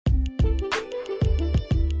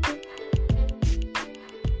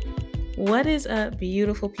What is up,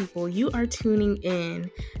 beautiful people? You are tuning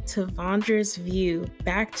in to Vondra's View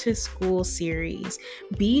Back to School series.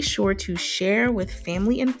 Be sure to share with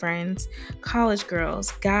family and friends, college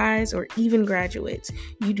girls, guys, or even graduates.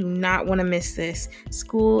 You do not want to miss this.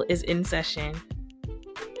 School is in session.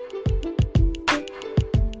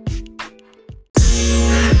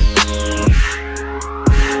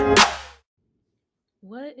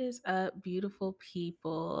 What is up, beautiful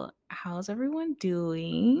people? How's everyone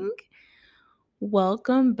doing?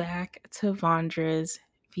 Welcome back to Vondra's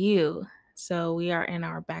View. So we are in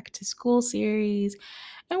our back to school series,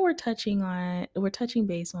 and we're touching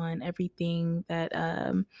base on everything that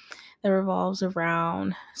revolves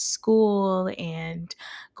around school and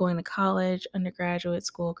going to college, undergraduate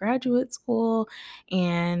school, graduate school.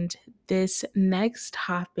 And this next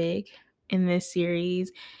topic in this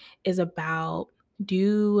series is about,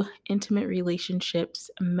 do intimate relationships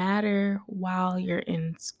matter while you're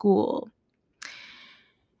in school?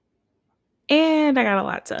 And I got a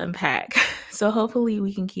lot to unpack. So hopefully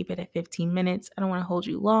we can keep it at 15 minutes. I don't want to hold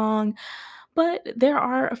you long, but there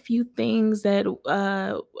are a few pointers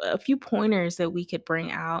that we could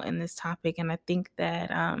bring out in this topic. And I think that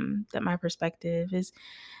my perspective is,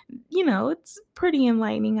 it's pretty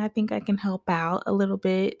enlightening. I think I can help out a little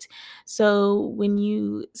bit. So when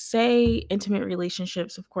you say intimate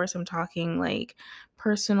relationships, of course, I'm talking like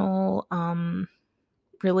personal,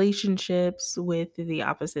 relationships with the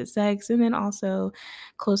opposite sex, and then also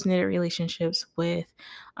close knit relationships with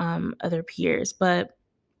other peers. But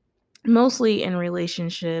mostly in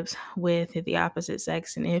relationships with the opposite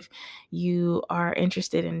sex, and if you are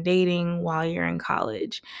interested in dating while you're in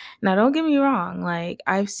college. Now, don't get me wrong, like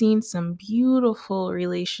I've seen some beautiful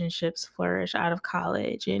relationships flourish out of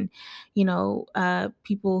college, and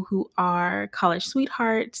people who are college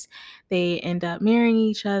sweethearts, they end up marrying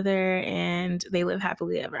each other and they live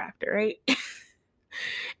happily ever after, right?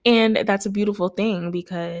 And that's a beautiful thing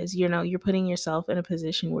because, you're putting yourself in a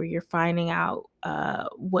position where you're finding out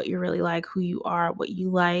what you really like, who you are, what you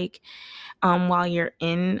like, while you're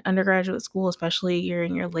in undergraduate school, especially you're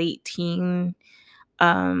in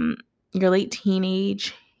um, your late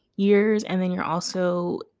teenage years, and then you're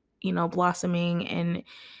also, blossoming and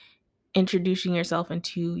introducing yourself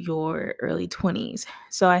into your early 20s.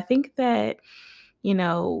 So you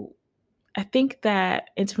know, I think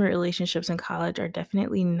that intimate relationships in college are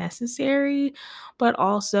definitely necessary, but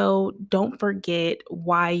also don't forget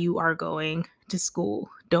why you are going to school.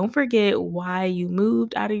 Don't forget why you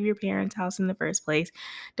moved out of your parents' house in the first place.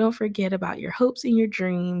 Don't forget about your hopes and your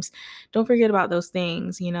dreams. Don't forget about those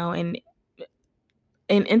things, and an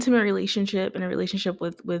intimate relationship and a relationship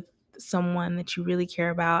with someone that you really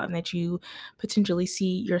care about and that you potentially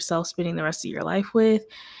see yourself spending the rest of your life with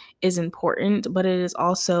is important, but it is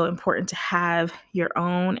also important to have your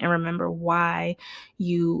own and remember why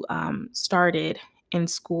you started in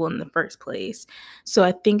school in the first place. So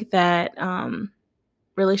I think that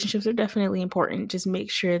relationships are definitely important. Just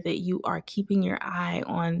make sure that you are keeping your eye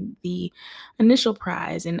on the initial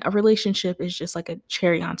prize. And a relationship is just like a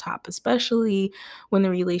cherry on top, especially when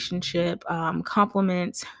the relationship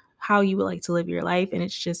complements how you would like to live your life. And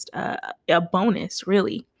it's just a bonus,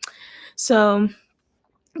 really. So,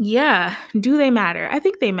 yeah, do they matter? I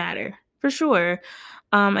think they matter for sure.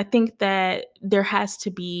 I think that there has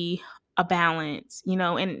to be a balance,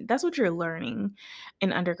 and that's what you're learning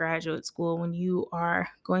in undergraduate school. When you are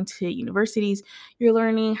going to universities, you're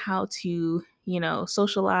learning how to,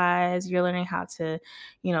 socialize, you're learning how to,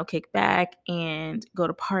 kick back and go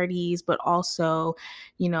to parties, but also,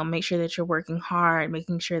 make sure that you're working hard,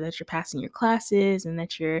 making sure that you're passing your classes and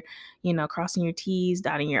that you're, crossing your T's,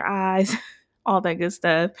 dotting your I's. All that good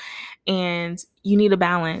stuff. And you need a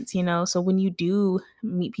balance, so when you do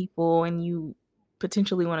meet people and you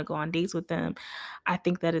potentially want to go on dates with them, I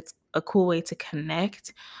think that it's a cool way to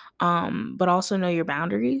connect, but also know your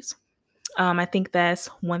boundaries. I think that's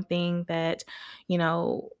one thing that, you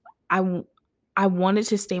know, I w- I wanted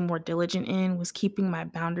to stay more diligent in, was keeping my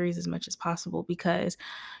boundaries as much as possible because,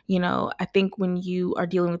 I think when you are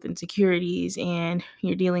dealing with insecurities and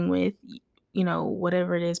you're dealing with,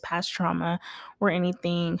 whatever it is, past trauma or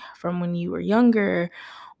anything from when you were younger,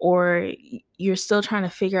 or you're still trying to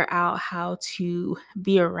figure out how to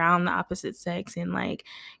be around the opposite sex and like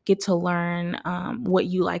get to learn what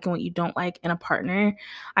you like and what you don't like in a partner.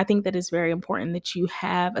 I think that it's very important that you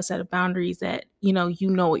have a set of boundaries that, you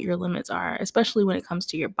know what your limits are, especially when it comes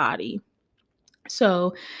to your body.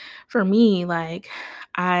 So for me, like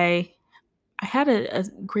I I had a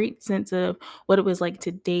great sense of what it was like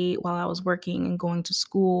to date while I was working and going to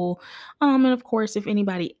school. And of course, if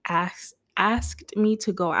anybody asked me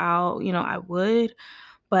to go out, I would.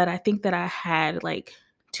 but I think that I had like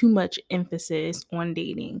too much emphasis on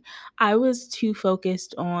dating. I was too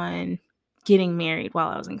focused on getting married while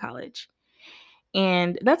I was in college.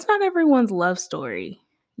 And that's not everyone's love story.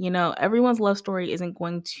 Everyone's love story isn't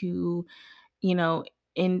going to, you know,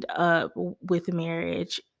 end up with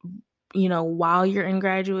marriage, while you're in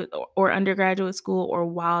graduate or undergraduate school, or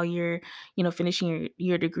while you're, finishing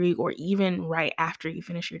your degree, or even right after you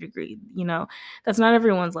finish your degree. That's not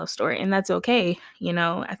everyone's love story, and that's okay.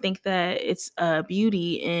 I think that it's a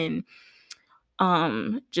beauty in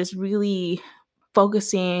just really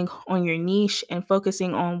focusing on your niche and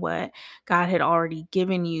focusing on what God had already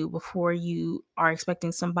given you before you are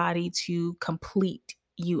expecting somebody to complete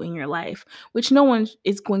you in your life, which no one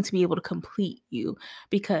is going to be able to complete you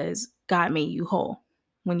because God made you whole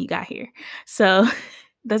when you got here. So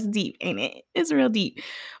that's deep, ain't it? It's real deep.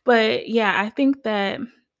 But yeah, I think that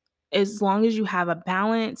as long as you have a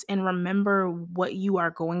balance and remember what you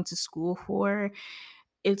are going to school for,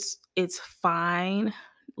 it's fine.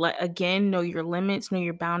 Like, again, know your limits, know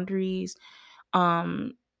your boundaries,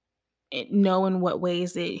 um, know in what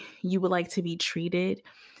ways that you would like to be treated.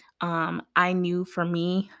 I knew for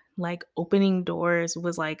me, like, opening doors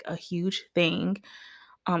was like a huge thing.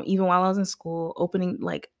 Even while I was in school, opening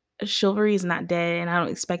like chivalry is not dead, and I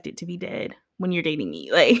don't expect it to be dead when you're dating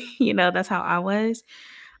me. Like, that's how I was.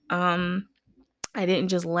 Um, I didn't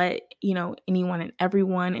just let, anyone and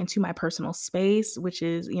everyone into my personal space, which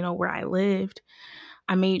is, where I lived.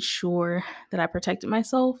 I made sure that I protected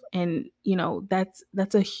myself, and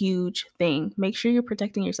that's a huge thing. Make sure you're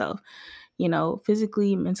protecting yourself,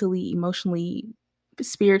 physically, mentally, emotionally,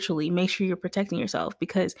 spiritually. Make sure you're protecting yourself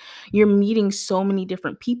because you're meeting so many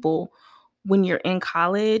different people when you're in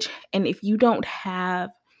college, and if you don't have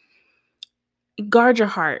guard your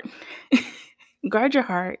heart. Guard your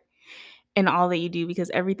heart in all that you do, because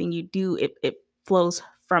everything you do, it flows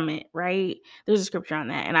from it, right? There's a scripture on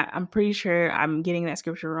that, and I'm pretty sure I'm getting that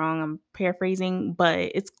scripture wrong. I'm paraphrasing, but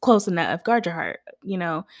it's close enough. Guard your heart,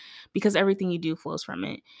 because everything you do flows from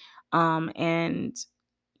it. And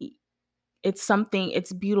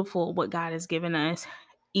it's beautiful what God has given us,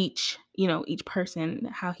 each person,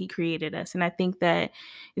 how he created us. And I think that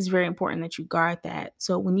it's very important that you guard that.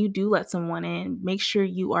 So when you do let someone in, make sure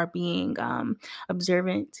you are being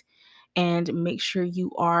observant, and make sure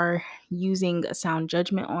you are using a sound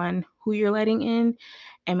judgment on who you're letting in,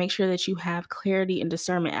 and make sure that you have clarity and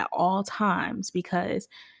discernment at all times, because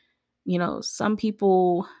some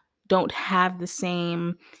people don't have the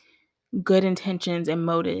same good intentions and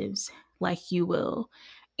motives like you will.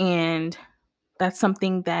 And that's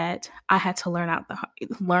something that I had to learn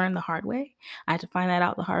the hard way. I had to find that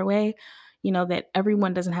out the hard way. That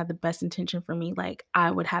everyone doesn't have the best intention for me like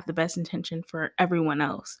I would have the best intention for everyone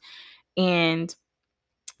else. And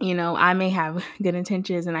I may have good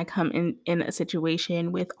intentions, and I come in a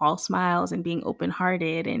situation with all smiles and being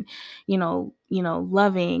open-hearted and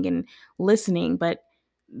loving and listening, but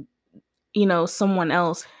someone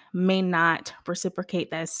else may not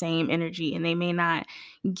reciprocate that same energy, and they may not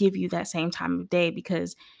give you that same time of day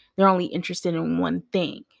because they're only interested in one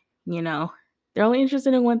thing, you know? They're only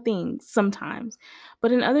interested in one thing sometimes.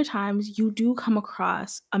 But in other times, you do come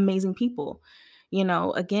across amazing people.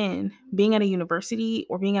 Again, being at a university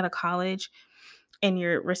or being at a college, and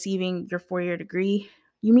you're receiving your 4-year degree,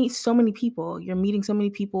 you meet so many people. You're meeting so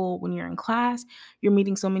many people when you're in class. You're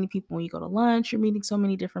meeting so many people when you go to lunch. You're meeting so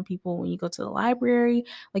many different people when you go to the library.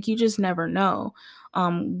 Like, you just never know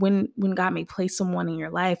when God may place someone in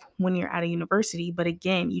your life when you're at a university. But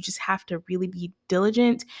again, you just have to really be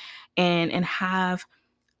diligent and have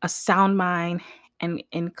a sound mind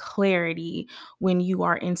and clarity when you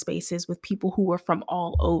are in spaces with people who are from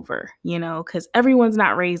all over, because everyone's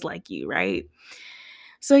not raised like you, right?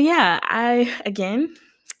 So yeah,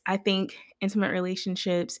 I think intimate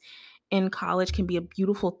relationships in college can be a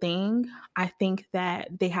beautiful thing. I think that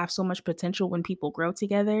they have so much potential when people grow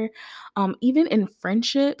together. Even in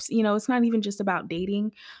friendships, it's not even just about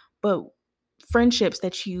dating, but friendships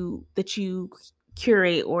that you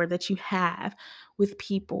curate or that you have with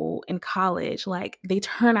people in college, like, they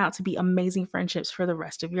turn out to be amazing friendships for the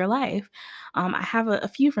rest of your life. I have a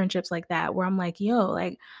few friendships like that where I'm like, yo,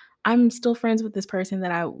 like, I'm still friends with this person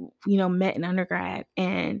that I, met in undergrad,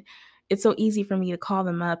 and it's so easy for me to call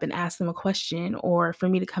them up and ask them a question, or for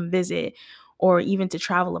me to come visit, or even to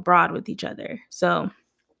travel abroad with each other. So,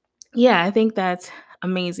 yeah, I think that's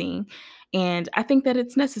amazing. And I think that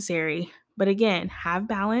it's necessary. But again, have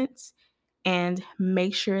balance, and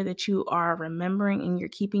make sure that you are remembering and you're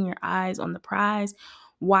keeping your eyes on the prize,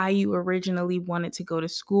 why you originally wanted to go to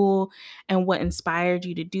school and what inspired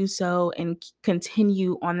you to do so, and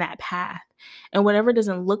continue on that path. And whatever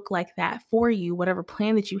doesn't look like that for you, whatever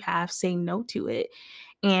plan that you have, say no to it,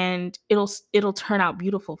 and it'll turn out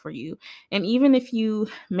beautiful for you. And even if you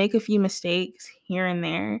make a few mistakes here and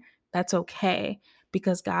there, that's okay,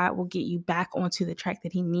 because God will get you back onto the track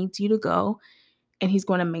that he needs you to go, and he's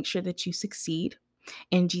going to make sure that you succeed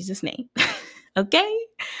in Jesus' name. Okay?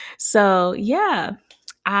 So, yeah,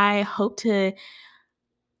 I hope to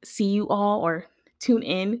see you all or tune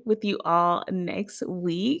in with you all next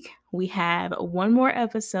week. We have one more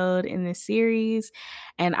episode in this series,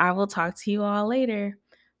 and I will talk to you all later.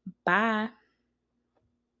 Bye.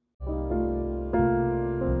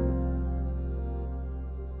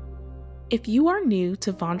 If you are new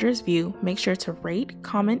to Vondra's View, make sure to rate,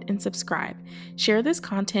 comment, and subscribe. Share this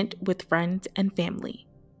content with friends and family.